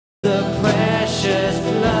The precious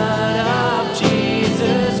blood of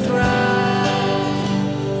Jesus Christ.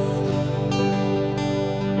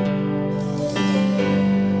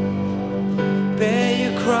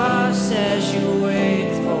 Bear your cross as you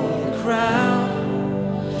wait for the crown.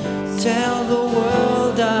 Tell the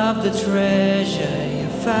world of the treasure you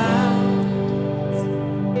found.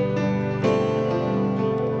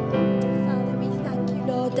 Father, we thank you,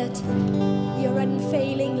 Lord, that your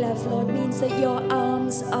unfailing love, Lord, means that your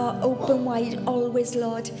arms are open wide always,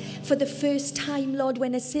 Lord. For the first time, Lord,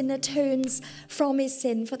 when a sinner turns from his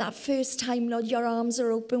sin, for that first time, Lord, your arms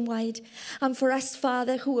are open wide. And for us,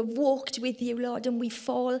 Father, who have walked with you, Lord, and we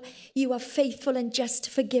fall, you are faithful and just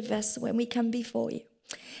to forgive us when we come before you.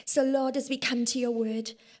 So, Lord, as we come to your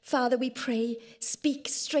word, Father, we pray, speak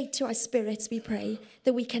straight to our spirits, we pray,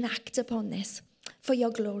 that we can act upon this for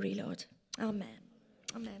your glory, Lord. Amen.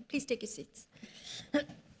 Amen. Please take your seats.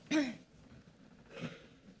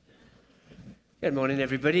 Good morning,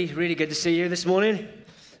 everybody. Really good to see you this morning.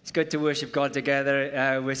 It's good to worship God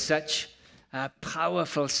together with such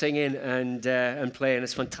powerful singing and playing.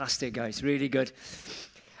 It's fantastic, guys. Really good.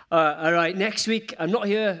 All right, next week, I'm not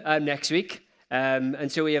here next week.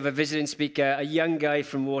 And so we have a visiting speaker, a young guy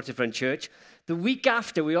from Waterfront Church. The week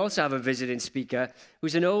after, we also have a visiting speaker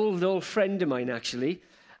who's an old friend of mine, actually.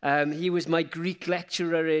 He was my Greek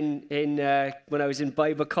lecturer when I was in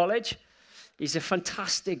Bible college. He's a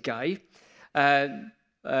fantastic guy.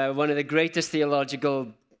 One of the greatest theological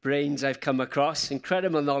brains I've come across.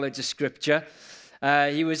 Incredible knowledge of Scripture.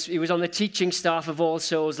 He was on the teaching staff of All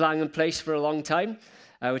Souls Langham Place for a long time,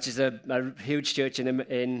 which is a huge church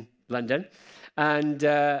in London. And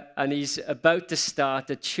he's about to start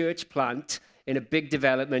a church plant in a big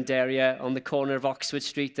development area on the corner of Oxford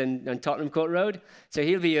Street and Tottenham Court Road. So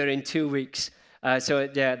he'll be here in 2 weeks.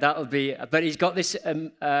 That'll be... But he's got this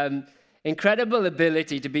incredible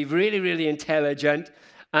ability to be really, really intelligent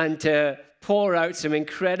and to pour out some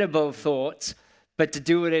incredible thoughts, but to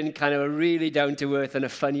do it in kind of a really down-to-earth and a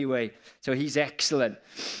funny way. So he's excellent.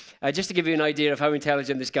 Just to give you an idea of how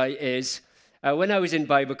intelligent this guy is, when I was in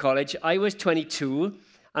Bible college, I was 22,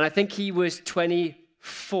 and I think he was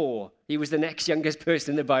 24. He was the next youngest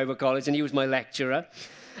person in the Bible college, and he was my lecturer.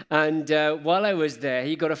 And while I was there,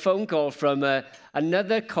 he got a phone call from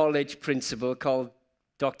another college principal called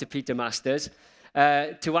Dr. Peter Masters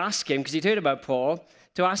to ask him, because he'd heard about Paul,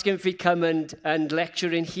 to ask him if he'd come and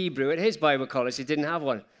lecture in Hebrew at his Bible college. He didn't have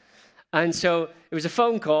one. And so it was a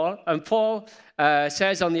phone call, and Paul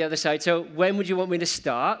says on the other side, so when would you want me to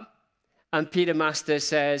start? And Peter Masters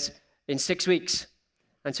says, in 6 weeks.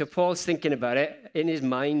 And so Paul's thinking about it in his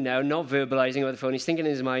mind now, not verbalizing over the phone. He's thinking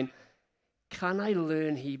in his mind, can I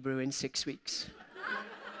learn Hebrew in 6 weeks?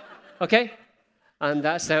 Okay? And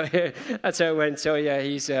that's how it went. So yeah,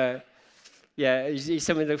 he's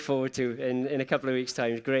something to look forward to in a couple of weeks'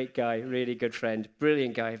 time. Great guy, really good friend,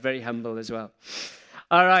 brilliant guy, very humble as well.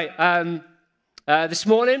 All right, this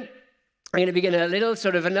morning I'm going to begin a little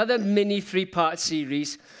sort of another mini 3-part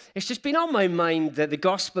series. It's just been on my mind that the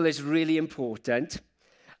gospel is really important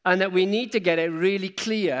and that we need to get it really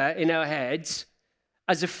clear in our heads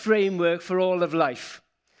as a framework for all of life.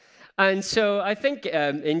 And so I think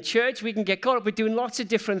in church we can get caught up with doing lots of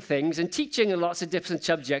different things and teaching on lots of different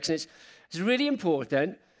subjects, and it's really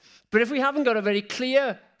important. But if we haven't got a very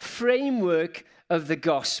clear framework of the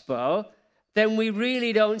gospel, then we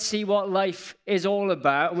really don't see what life is all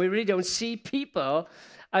about, and we really don't see people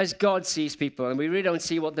as God sees people, and we really don't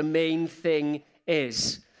see what the main thing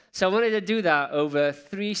is. So I wanted to do that over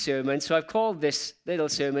 3 sermons. So I've called this little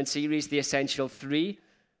sermon series The Essential 3.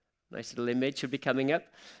 Nice little image should be coming up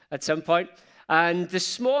at some point. And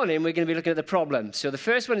this morning, we're going to be looking at the problem. So the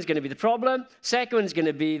first one is going to be the problem. Second one is going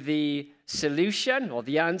to be the solution or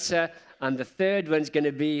the answer. And the third one is going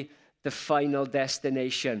to be the final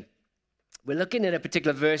destination. We're looking at a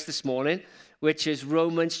particular verse this morning, which is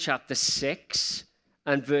Romans chapter 6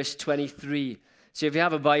 and verse 23. So if you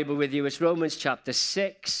have a Bible with you, it's Romans chapter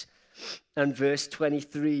 6 and verse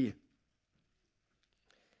 23.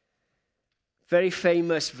 Very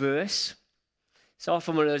famous verse. It's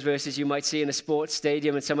often one of those verses you might see in a sports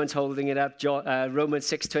stadium and someone's holding it up. Romans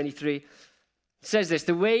 6:23. It says this,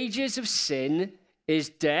 the wages of sin is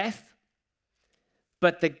death,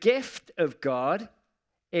 but the gift of God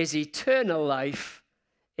is eternal life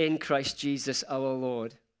in Christ Jesus our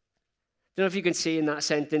Lord. I don't know if you can see in that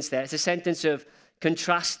sentence there. It's a sentence of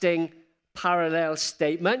contrasting parallel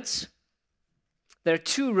statements. There are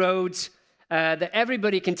 2 roads that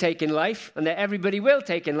everybody can take in life and that everybody will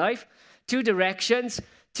take in life. 2 directions,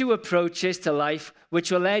 2 approaches to life,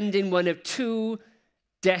 which will end in one of 2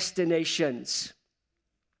 destinations.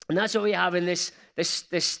 And that's what we have in this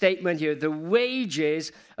statement here. The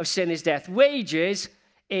wages of sin is death. Wages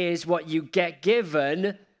is what you get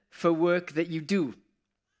given for work that you do.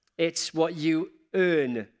 It's what you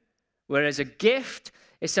earn. Whereas a gift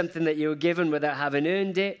is something that you were given without having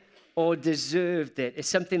earned it or deserved it. It's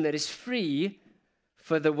something that is free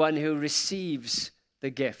for the one who receives the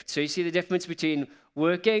gift. So you see the difference between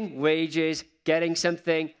working, wages, getting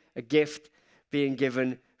something, a gift being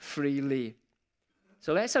given freely.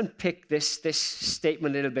 So let's unpick this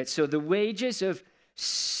statement a little bit. So the wages of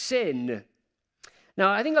sin.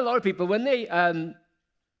 Now, I think a lot of people, when they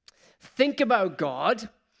think about God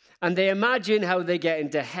and they imagine how they get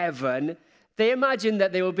into heaven, they imagine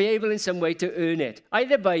that they will be able in some way to earn it,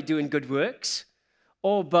 either by doing good works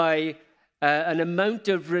or by an amount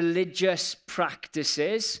of religious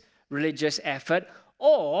practices, religious effort,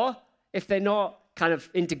 or if they're not kind of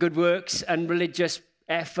into good works and religious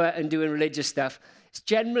effort and doing religious stuff,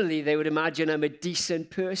 generally they would imagine I'm a decent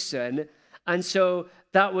person, and so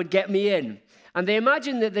that would get me in. And they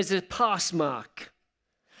imagine that there's a pass mark.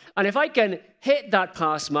 And if I can hit that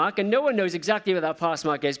pass mark, and no one knows exactly what that pass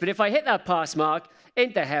mark is, but if I hit that pass mark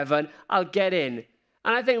into heaven, I'll get in.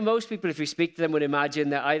 And I think most people, if we speak to them, would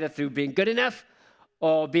imagine that either through being good enough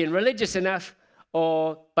or being religious enough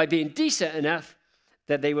or by being decent enough,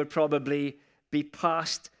 that they would probably be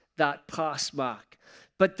past that pass mark.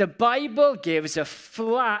 But the Bible gives a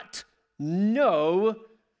flat no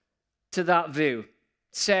to that view.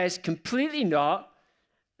 It says completely not.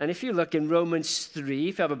 And if you look in Romans 3,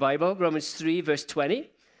 if you have a Bible, Romans 3, verse 20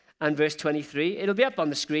 and verse 23, it'll be up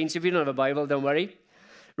on the screen, so if you don't have a Bible, don't worry.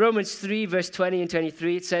 Romans 3, verse 20 and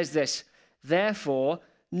 23, it says this: therefore,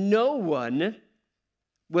 no one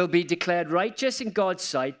will be declared righteous in God's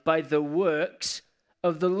sight by the works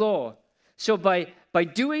of the law. So by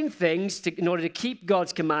doing things in order to keep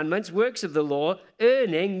God's commandments, works of the law,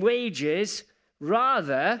 earning wages,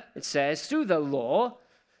 rather, it says, through the law,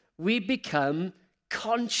 we become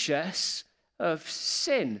conscious of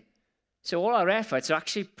sin. So all our efforts are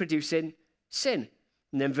actually producing sin.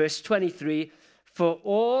 And then verse 23, for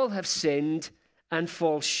all have sinned and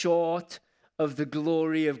fall short of the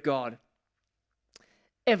glory of God.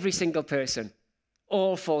 Every single person,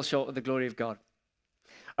 all fall short of the glory of God.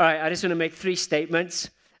 All right, I just want to make 3 statements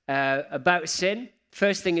about sin.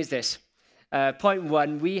 First thing is this. Point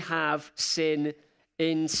 1, we have sin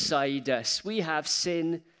inside us. We have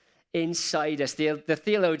sin inside us. The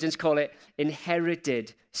theologians call it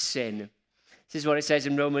inherited sin. This is what it says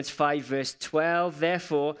in Romans 5, verse 12.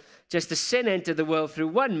 Therefore, just as sin entered the world through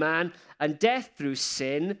one man, and death through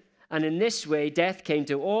sin, and in this way death came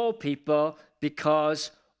to all people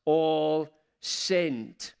because all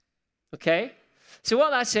sinned. Okay? So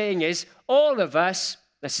what that's saying is all of us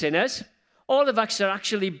are sinners. All of us are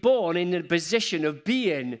actually born in the position of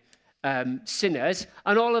being sinners,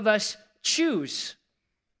 and all of us choose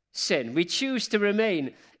sin. We choose to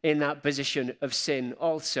remain in that position of sin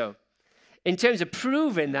also. In terms of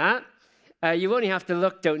proving that, you only have to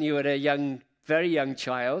look, don't you, at a very young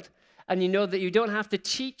child, and you know that you don't have to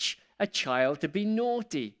teach a child to be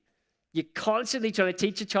naughty. You're constantly trying to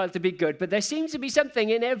teach a child to be good, but there seems to be something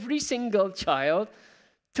in every single child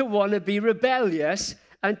to want to be rebellious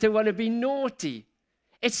and to want to be naughty.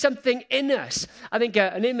 It's something in us. I think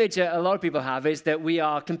an image a lot of people have is that we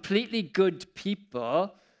are completely good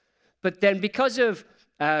people, but then because of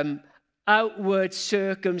outward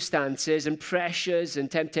circumstances and pressures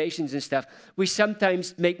and temptations and stuff, we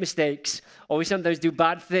sometimes make mistakes or we sometimes do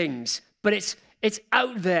bad things, but it's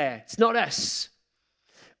out there. It's not us.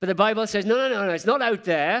 But the Bible says, no, it's not out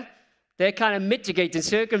there. They're kind of mitigating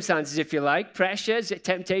circumstances, if you like, pressures,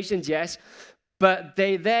 temptations, yes, but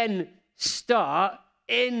they then start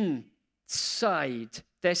inside.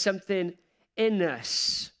 There's something in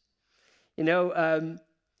us. You know,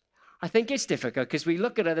 I think it's difficult because we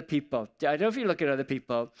look at other people. I don't know if you look at other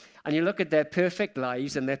people and you look at their perfect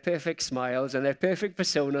lives and their perfect smiles and their perfect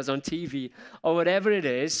personas on TV or whatever it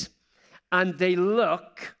is, and they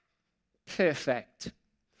look perfect.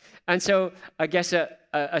 And so I guess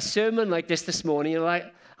a sermon like this morning, you're like,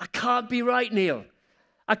 I can't be right, Neil.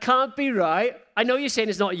 I can't be right. I know you're saying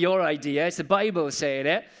it's not your idea. It's the Bible saying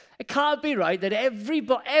it. It can't be right that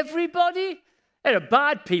everybody, there are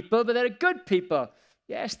bad people, but there are good people.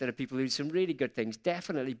 Yes, there are people who do some really good things,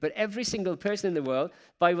 definitely. But every single person in the world,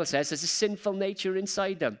 the Bible says, has a sinful nature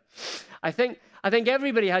inside them. I think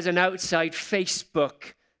everybody has an outside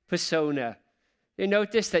Facebook persona. You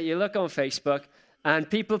notice that you look on Facebook and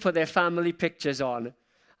people put their family pictures on.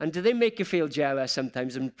 And do they make you feel jealous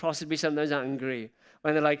sometimes and possibly sometimes angry?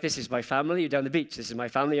 When they're like, this is my family down the beach. This is my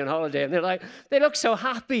family on holiday. And they're like, they look so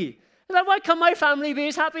happy. Like, why can't my family be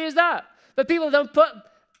as happy as that? But people don't put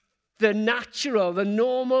the natural, the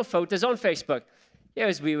normal photos on Facebook.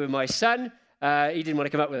 Here's me with my son. He didn't want to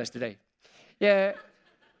come out with us today. Yeah.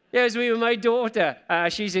 Here's me with my daughter.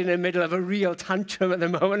 She's in the middle of a real tantrum at the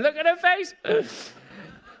moment. Look at her face.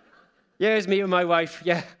 Here's me with my wife.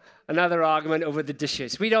 Yeah. Another argument over the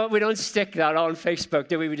dishes. We don't stick that on Facebook,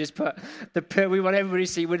 do we? We just put we want everybody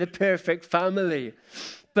to see we're the perfect family.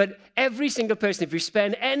 But every single person, if you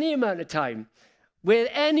spend any amount of time with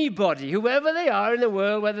anybody, whoever they are in the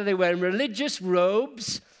world, whether they wear religious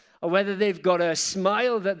robes or whether they've got a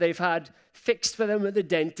smile that they've had fixed for them at the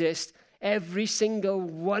dentist, every single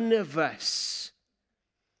one of us,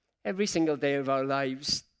 every single day of our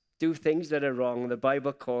lives, do things that are wrong. The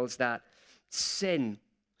Bible calls that sin.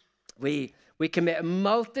 We commit a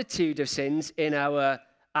multitude of sins in our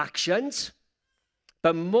actions,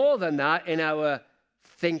 but more than that, in our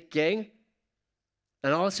thinking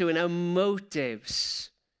and also in our motives.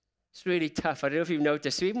 It's really tough. I don't know if you've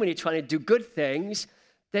noticed. So even when you're trying to do good things,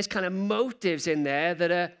 there's kind of motives in there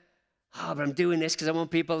that are, but I'm doing this because I want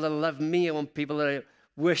people to love me. I want people to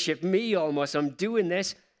worship me almost. I'm doing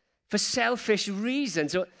this for selfish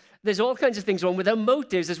reasons. So there's all kinds of things wrong with our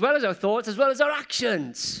motives as well as our thoughts, as well as our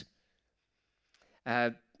actions.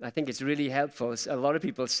 I think it's really helpful. A lot of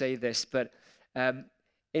people say this, but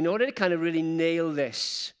in order to kind of really nail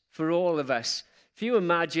this for all of us, if you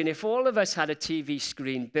imagine if all of us had a TV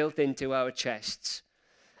screen built into our chests,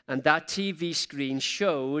 and that TV screen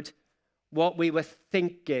showed what we were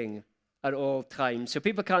thinking at all times. So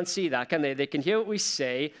people can't see that, can they? They can hear what we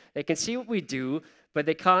say, they can see what we do, but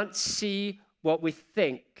they can't see what we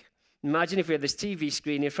think. Imagine if we had this TV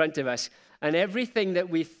screen in front of us, and everything that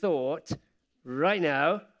we thought right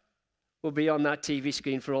now will be on that TV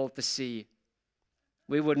screen for all to see.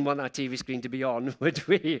 We wouldn't want that TV screen to be on, would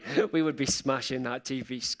we? We would be smashing that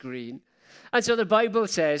TV screen. And so the Bible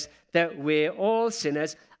says that we're all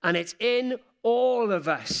sinners, and it's in all of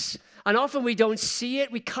us. And often we don't see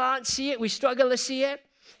it, we can't see it, we struggle to see it,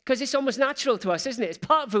 because it's almost natural to us, isn't it? It's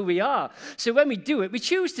part of who we are. So when we do it, we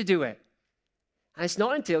choose to do it. And it's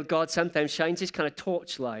not until God sometimes shines his kind of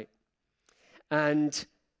torchlight. And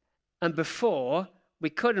before, we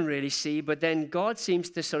couldn't really see, but then God seems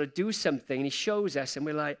to sort of do something, and he shows us, and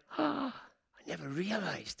we're like, I never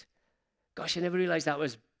realized. Gosh, I never realized that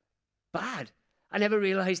was bad. I never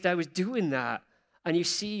realized I was doing that. And you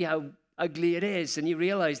see how ugly it is, and you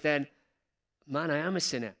realize then, man, I am a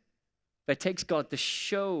sinner. But it takes God to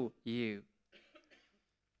show you.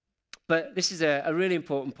 But this is a really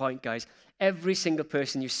important point, guys. Every single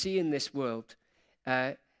person you see in this world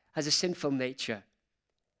has a sinful nature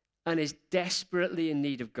and is desperately in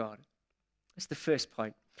need of God. That's the first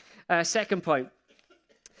point. Second point,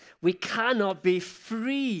 we cannot be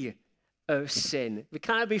free of sin. We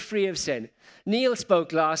cannot be free of sin. Neil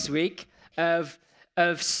spoke last week of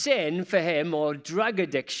sin for him, or drug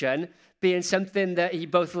addiction, being something that he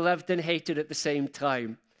both loved and hated at the same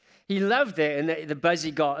time. He loved it and the buzz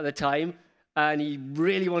he got at the time, and he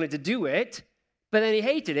really wanted to do it, but then he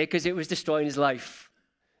hated it because it was destroying his life.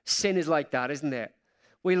 Sin is like that, isn't it?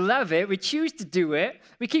 We love it, we choose to do it,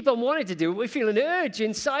 we keep on wanting to do it, we feel an urge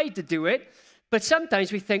inside to do it, but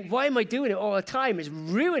sometimes we think, why am I doing it all the time? It's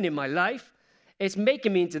ruining my life, it's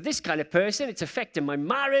making me into this kind of person, it's affecting my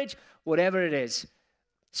marriage, whatever it is.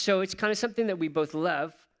 So it's kind of something that we both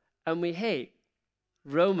love and we hate.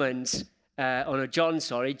 John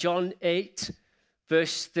 8,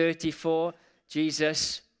 verse 34,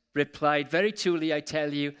 Jesus replied, very truly I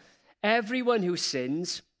tell you, everyone who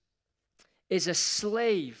sins is a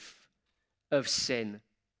slave of sin.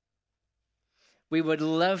 We would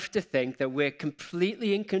love to think that we're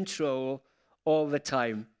completely in control all the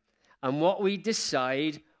time. And what we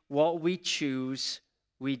decide, what we choose,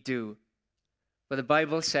 we do. But the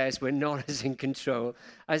Bible says we're not as in control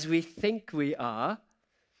as we think we are.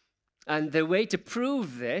 And the way to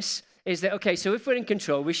prove this is that, okay, so if we're in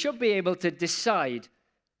control, we should be able to decide,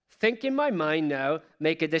 think in my mind now,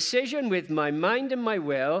 make a decision with my mind and my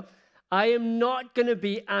will. I am not going to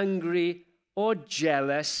be angry or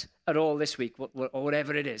jealous at all this week, or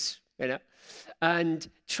whatever it is, you know. And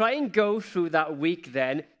try and go through that week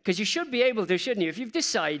then, because you should be able to, shouldn't you? If you've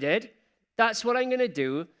decided, that's what I'm going to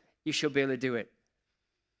do, you should be able to do it.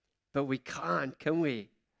 But we can't, can we?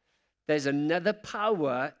 There's another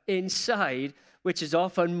power inside which is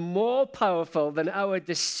often more powerful than our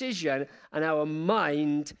decision and our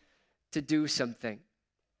mind to do something.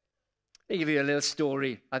 Let me give you a little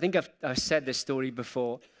story. I think I've said this story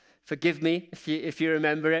before. Forgive me if you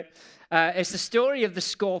remember it. It's the story of the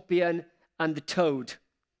scorpion and the toad.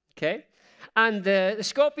 Okay? And the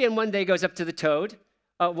scorpion one day goes up to the toad.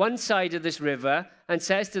 at one side of this river and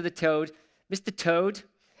says to the toad, Mr. Toad,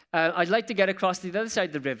 I'd like to get across to the other side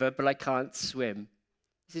of the river, but I can't swim.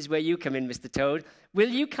 This is where you come in, Mr. Toad. Will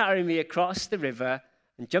you carry me across the river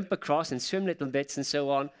and jump across and swim little bits and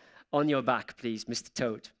so on your back, please, Mr.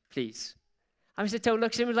 Toad, please? And Mr. Toad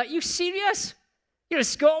looks at him and is like, you serious? You're a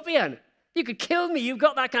scorpion. You could kill me. You've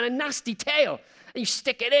got that kind of nasty tail. And you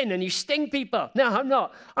stick it in and you sting people. No, I'm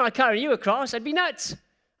not. I'm not carrying you across. I'd be nuts.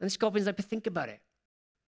 And the scorpion's like, but think about it.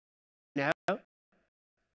 Now,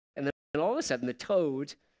 and then all of a sudden the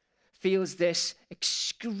toad feels this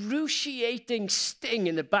excruciating sting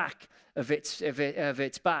in the back of its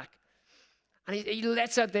back. And he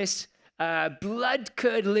lets out this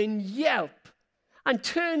blood-curdling yelp and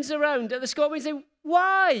turns around at the scorpion and says,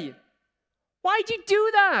 why? Why'd you do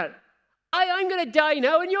that? I'm going to die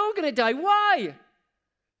now and you're going to die. Why?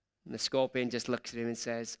 And the scorpion just looks at him and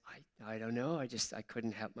says, I don't know. I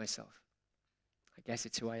couldn't help myself. I guess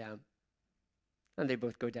it's who I am. And they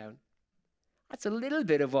both go down. That's a little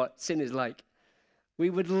bit of what sin is like. We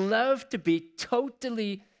would love to be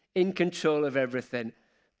totally in control of everything,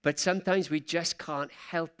 but sometimes we just can't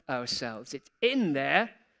help ourselves. It's in there,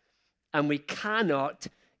 and we cannot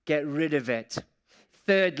get rid of it.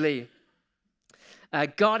 Thirdly,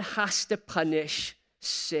 God has to punish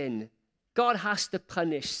sin. God has to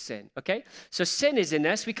punish sin, okay? So sin is in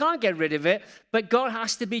us. We can't get rid of it, but God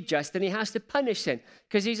has to be just, and he has to punish sin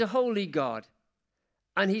because he's a holy God,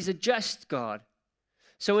 and he's a just God.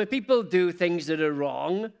 So when people do things that are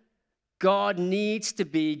wrong, God needs to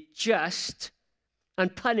be just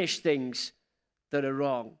and punish things that are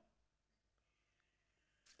wrong.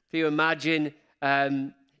 If you imagine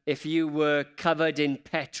if you were covered in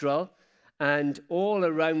petrol and all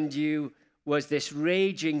around you was this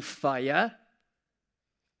raging fire,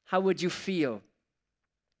 how would you feel?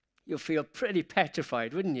 You'll feel pretty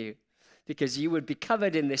petrified, wouldn't you? Because you would be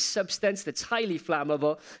covered in this substance that's highly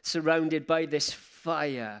flammable, surrounded by this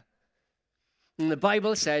fire. And the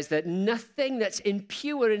Bible says that nothing that's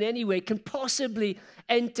impure in any way can possibly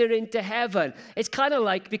enter into heaven. It's kind of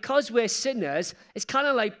like, because we're sinners, it's kind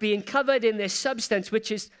of like being covered in this substance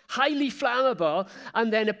which is highly flammable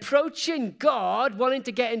and then approaching God, wanting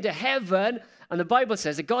to get into heaven. And the Bible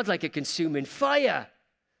says that God's like a consuming fire.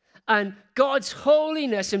 And God's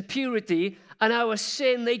holiness and purity and our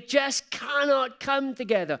sin, they just cannot come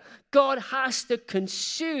together. God has to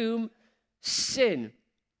consume sin.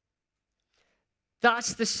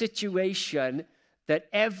 That's the situation that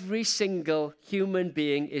every single human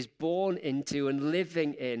being is born into and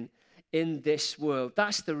living in this world.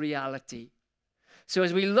 That's the reality. So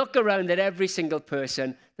as we look around at every single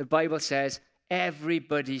person, the Bible says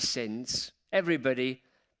everybody sins, everybody,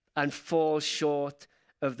 and falls short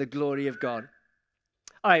of the glory of God.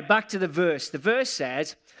 All right, back to the verse. The verse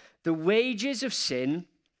says, the wages of sin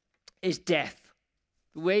is death.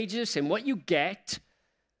 The wages of sin, what you get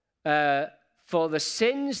for the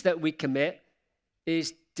sins that we commit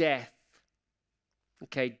is death.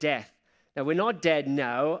 Okay, death. Now, we're not dead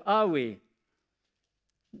now, are we?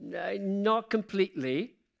 Not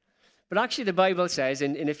completely. But actually, the Bible says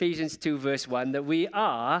in Ephesians 2, verse 1, that we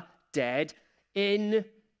are dead in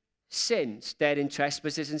sins. Dead in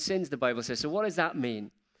trespasses and sins, the Bible says. So what does that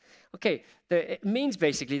mean? Okay, it means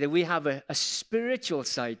basically that we have a spiritual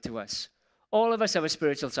side to us. All of us have a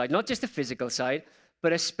spiritual side, not just a physical side,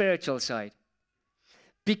 but a spiritual side.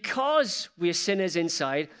 Because we're sinners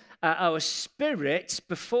inside, our spirits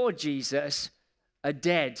before Jesus are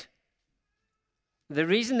dead. The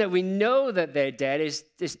reason that we know that they're dead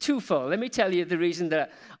is twofold. Let me tell you the reason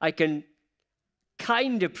that I can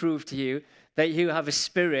kind of prove to you that you have a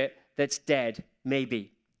spirit that's dead,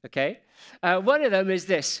 maybe, okay? One of them is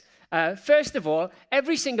this. First of all,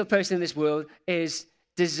 every single person in this world is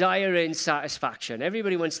desiring satisfaction.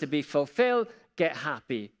 Everybody wants to be fulfilled, get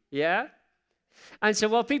happy, yeah? And so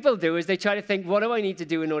what people do is they try to think, what do I need to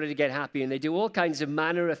do in order to get happy? And they do all kinds of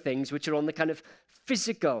manner of things which are on the kind of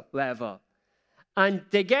physical level. And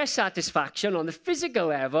they get satisfaction on the physical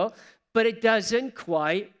level, but it doesn't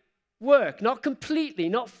quite work. Not completely,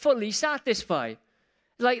 not fully satisfied.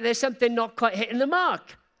 Like there's something not quite hitting the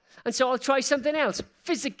mark. And so I'll try something else,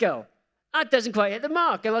 physical. That doesn't quite hit the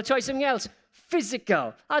mark. And I'll try something else,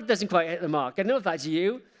 physical. That doesn't quite hit the mark. I don't know if that's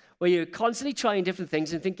you, where you're constantly trying different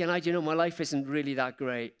things and thinking, my life isn't really that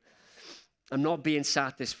great. I'm not being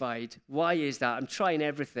satisfied. Why is that? I'm trying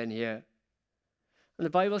everything here. And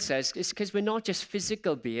the Bible says it's because we're not just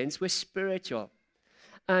physical beings, we're spiritual.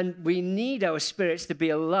 And we need our spirits to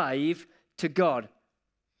be alive to God.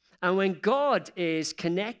 And when God is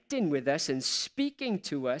connecting with us and speaking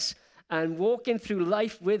to us and walking through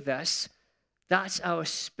life with us, That's our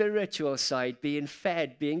spiritual side, being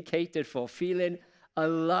fed, being catered for, feeling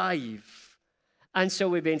alive. And so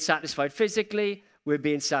we're being satisfied physically, we're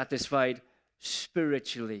being satisfied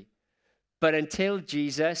spiritually. But until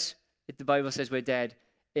Jesus, the Bible says we're dead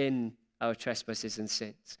in our trespasses and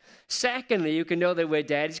sins. Secondly, you can know that we're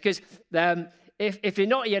dead because if you're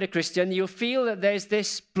not yet a Christian, you'll feel that there's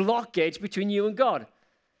this blockage between you and God.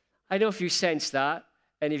 I don't know if you sense that,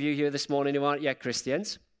 any of you here this morning who aren't yet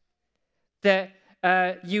Christians, that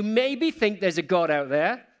you maybe think there's a God out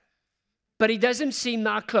there, but he doesn't seem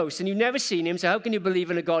that close, and you've never seen him, so how can you believe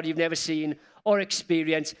in a God you've never seen or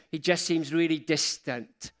experienced? He just seems really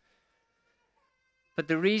distant. But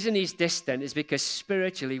the reason he's distant is because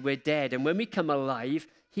spiritually we're dead, and when we come alive,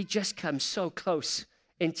 he just comes so close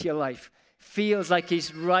into your life. Feels like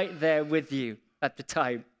he's right there with you at the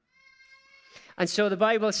time. And so the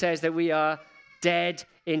Bible says that we are dead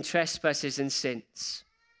in trespasses and sins.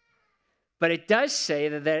 But it does say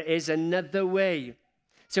that there is another way.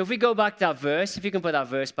 So if we go back to that verse, if you can put that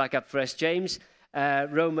verse back up for us, James,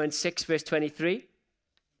 Romans 6, verse 23.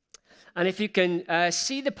 And if you can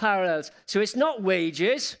see the parallels. So it's not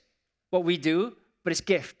wages, what we do, but it's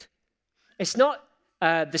gift. It's not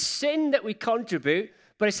the sin that we contribute,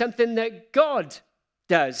 but it's something that God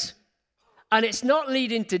does. And it's not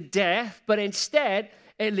leading to death, but instead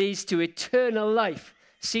it leads to eternal life.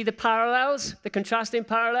 See the parallels, the contrasting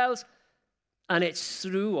parallels? And it's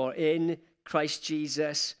through or in Christ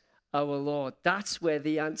Jesus, our Lord. That's where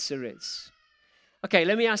the answer is. Okay,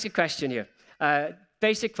 let me ask a question here.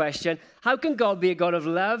 Basic question. How can God be a God of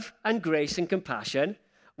love and grace and compassion,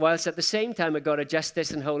 whilst at the same time a God of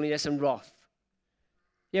justice and holiness and wrath?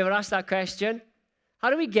 You ever asked that question? How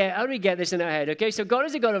do we get this in our head? Okay, so God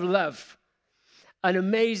is a God of love. An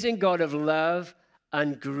amazing God of love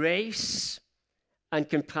and grace and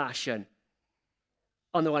compassion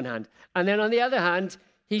on the one hand. And then on the other hand,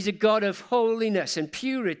 he's a God of holiness and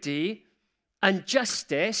purity and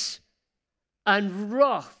justice and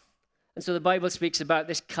wrath. And so the Bible speaks about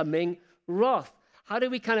this coming wrath. How do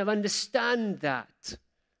we kind of understand that?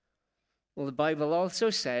 Well, the Bible also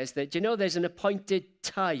says that, there's an appointed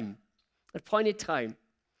time. Appointed time.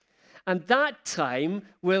 And that time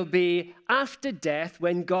will be after death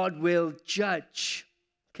when God will judge.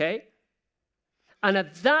 Okay? And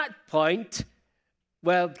at that point,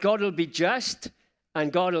 well, God will be just,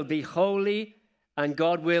 and God will be holy, and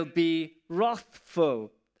God will be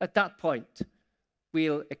wrathful. At that point,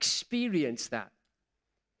 we'll experience that.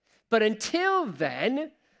 But until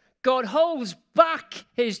then, God holds back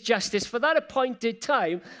his justice for that appointed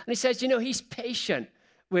time, and he says, he's patient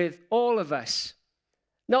with all of us.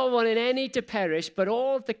 Not wanting any to perish, but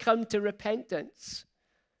all to come to repentance.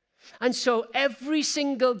 And so every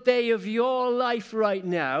single day of your life right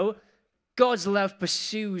now, God's love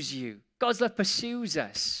pursues you. God's love pursues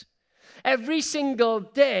us. Every single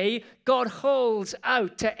day, God holds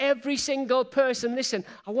out to every single person. Listen,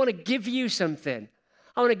 I want to give you something.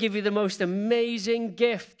 I want to give you the most amazing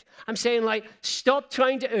gift. I'm saying, stop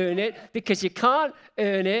trying to earn it because you can't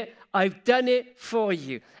earn it. I've done it for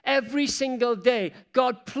you. Every single day,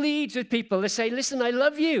 God pleads with people to say, listen, I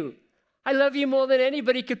love you. I love you more than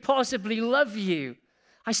anybody could possibly love you.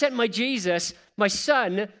 I sent my Jesus, my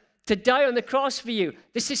son, to die on the cross for you.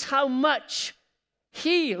 This is how much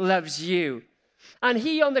he loves you. And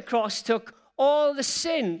he on the cross took all the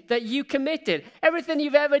sin that you committed, everything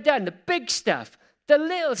you've ever done, the big stuff, the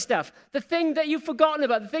little stuff, the thing that you've forgotten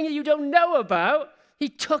about, the thing that you don't know about. He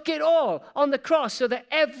took it all on the cross so that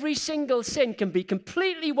every single sin can be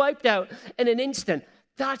completely wiped out in an instant.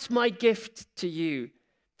 That's my gift to you.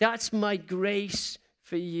 That's my grace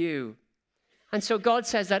for you. And so God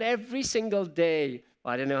says that every single day,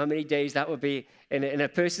 I don't know how many days that would be in a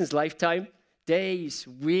person's lifetime, days,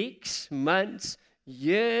 weeks, months,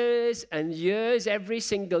 years and years, every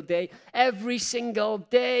single day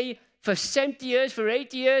for 70 years, for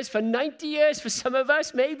 80 years, for 90 years, for some of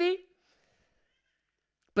us maybe.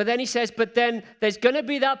 But then he says, but then there's going to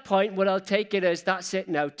be that point where I'll take it as, that's it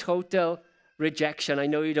now, total rejection. I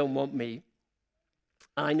know you don't want me.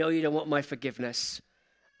 I know you don't want my forgiveness.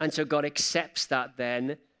 And so God accepts that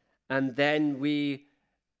then. And then we,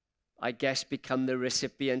 I guess, become the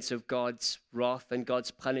recipients of God's wrath and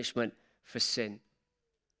God's punishment for sin.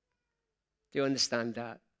 Do you understand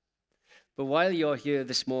that? But while you're here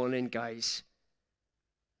this morning, guys,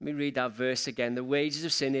 let me read that verse again. The wages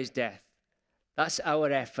of sin is death. That's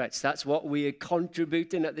our efforts. That's what we are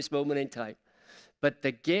contributing at this moment in time. But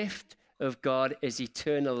the gift of God is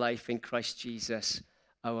eternal life in Christ Jesus,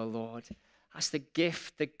 our Lord. That's the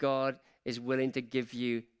gift that God is willing to give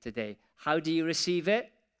you today. How do you receive it?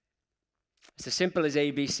 It's as simple as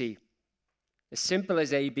ABC. As simple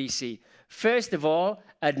as ABC. First of all,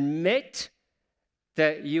 admit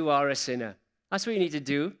that you are a sinner. That's what you need to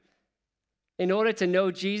do. In order to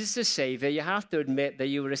know Jesus as Savior, you have to admit that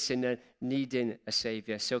you are a sinner needing a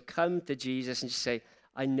Savior. So come to Jesus and just say,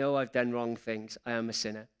 I know I've done wrong things. I am a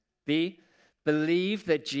sinner. B, believe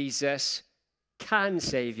that Jesus can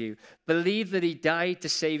save you. Believe that he died to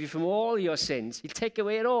save you from all your sins. He'll take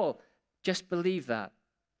away it all. Just believe that.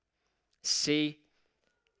 C,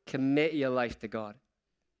 commit your life to God.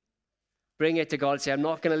 Bring it to God. Say, I'm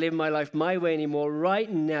not going to live my life my way anymore.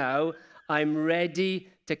 Right now, I'm ready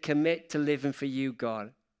to commit to living for you,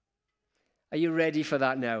 God. Are you ready for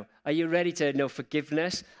that now? Are you ready to know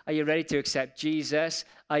forgiveness? Are you ready to accept Jesus?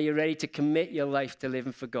 Are you ready to commit your life to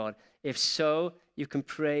living for God? If so, you can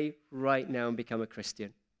pray right now and become a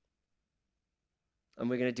Christian. And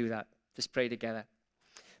we're going to do that. Just pray together.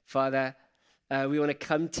 Father, we want to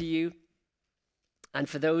come to you. And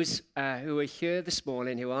for those who are here this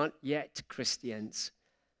morning who aren't yet Christians,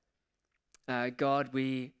 God,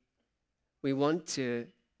 we want to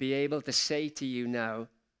be able to say to you now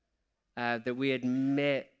that we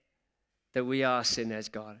admit that we are sinners,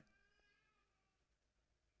 God.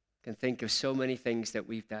 Can think of so many things that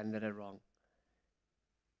we've done that are wrong.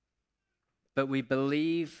 But we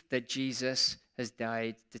believe that Jesus has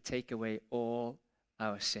died to take away all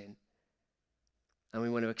our sin. And we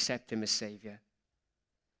want to accept him as Savior.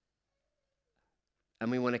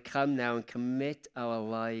 And we want to come now and commit our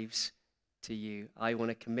lives to you. I want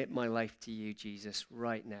to commit my life to you, Jesus,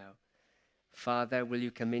 right now. Father, will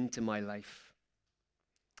you come into my life?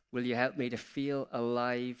 Will you help me to feel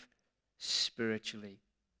alive spiritually?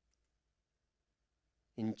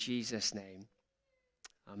 In Jesus' name,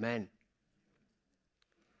 amen.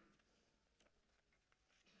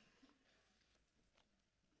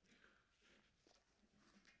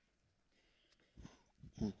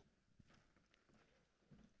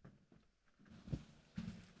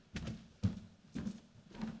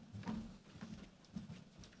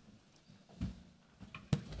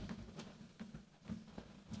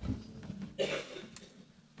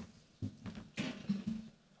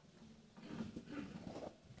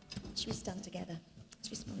 Should we stand together? Let's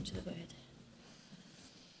respond to the word.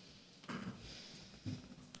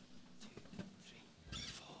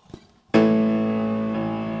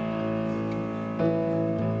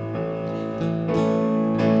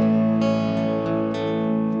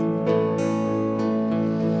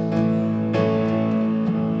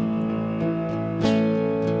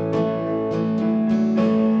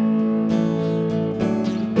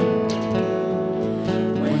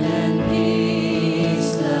 When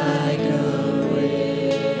peace like a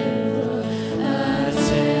river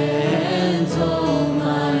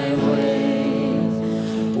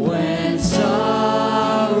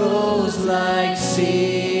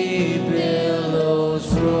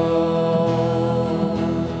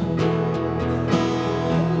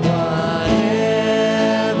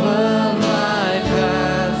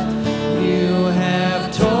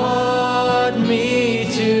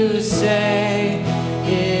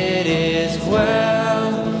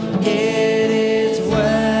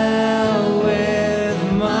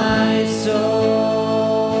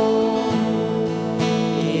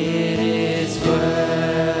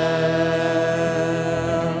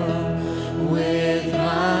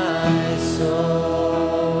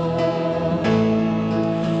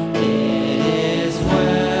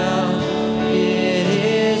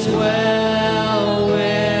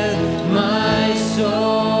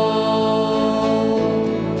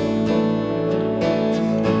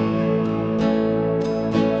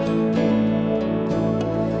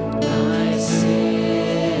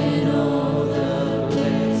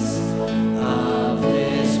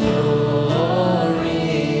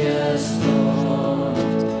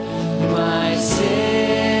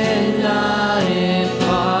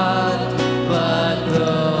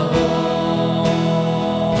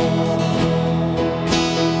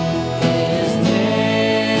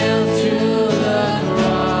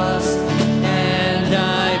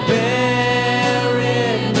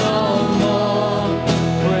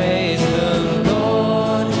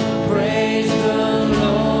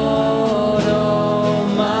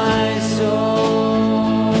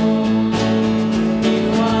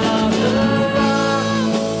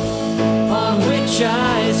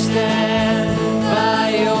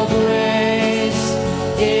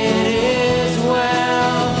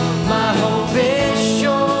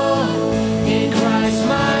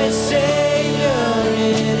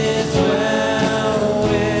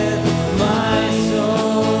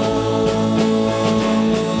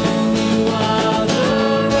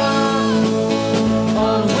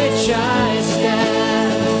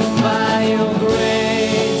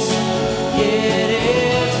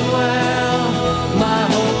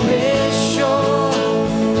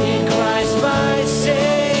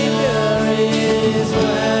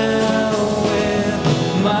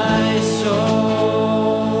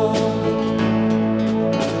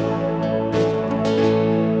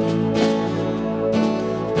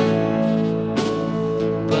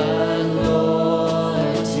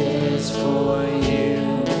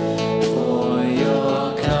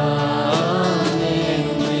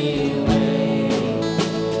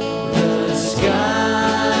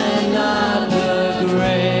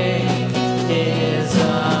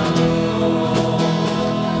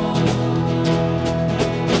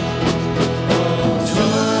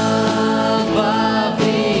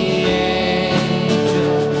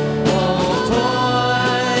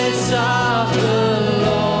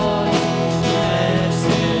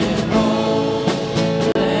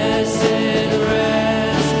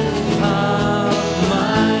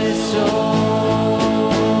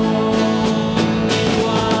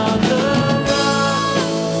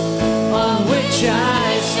which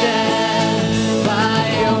I stand, by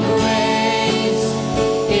your grace,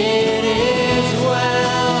 it is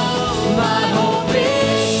well. My hope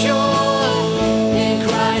is sure in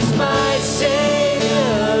Christ my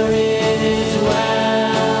Savior. It is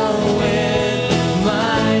well with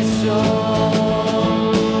my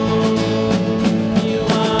soul. You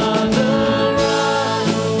are the rock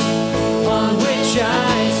on which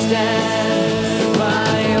I stand, by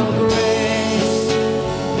your grace,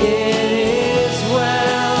 it is well.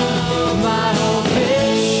 My hope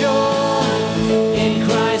is sure in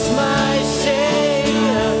Christ my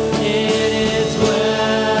Savior. It is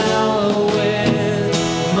well with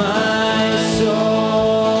my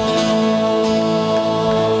soul.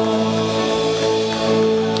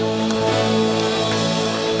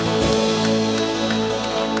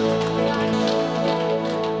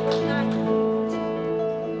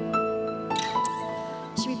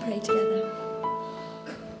 Should we pray together?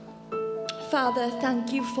 Father,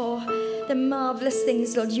 thank you for the marvelous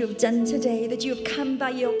things, Lord, you have done today, that you have come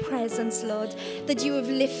by your presence, Lord, that you have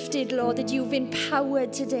lifted, Lord, that you've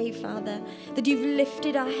empowered today, Father, that you've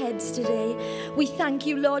lifted our heads today. We thank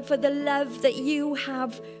you, Lord, for the love that you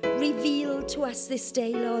have revealed to us this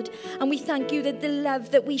day, Lord, and we thank you that the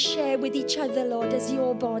love that we share with each other, Lord, as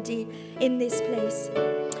your body in this place.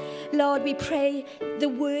 Lord, we pray the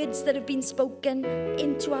words that have been spoken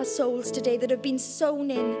into our souls today, that have been sown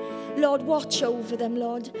in, Lord, watch over them,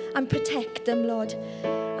 Lord, and protect them, Lord.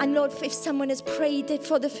 And Lord, if someone has prayed it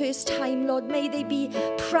for the first time, Lord, may they be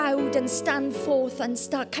proud and stand forth and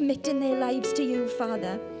start committing their lives to you,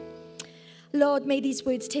 Father. Lord, may these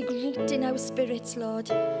words take root in our spirits, Lord,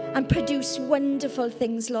 and produce wonderful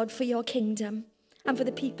things, Lord, for your kingdom. And for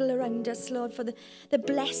the people around us, Lord, for the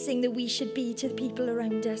blessing that we should be to the people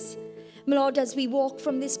around us. Lord, as we walk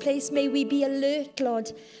from this place, may we be alert,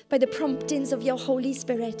 Lord, by the promptings of your Holy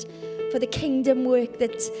Spirit for the kingdom work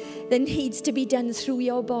that needs to be done through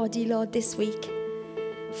your body, Lord, this week.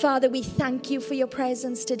 Father, we thank you for your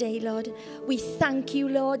presence today, Lord. We thank you,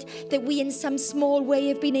 Lord, that we in some small way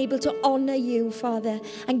have been able to honor you, Father,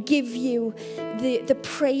 and give you the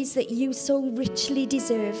praise that you so richly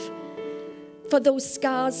deserve. For those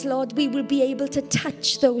scars, Lord, we will be able to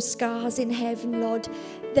touch those scars in heaven, Lord,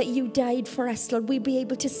 that you died for us, Lord. We'll be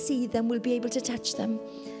able to see them. We'll be able to touch them.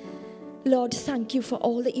 Lord, thank you for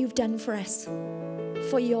all that you've done for us.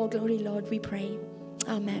 For your glory, Lord, we pray.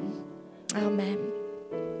 Amen. Amen.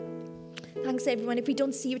 Thanks, everyone. If we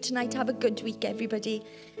don't see you tonight, have a good week, everybody.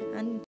 And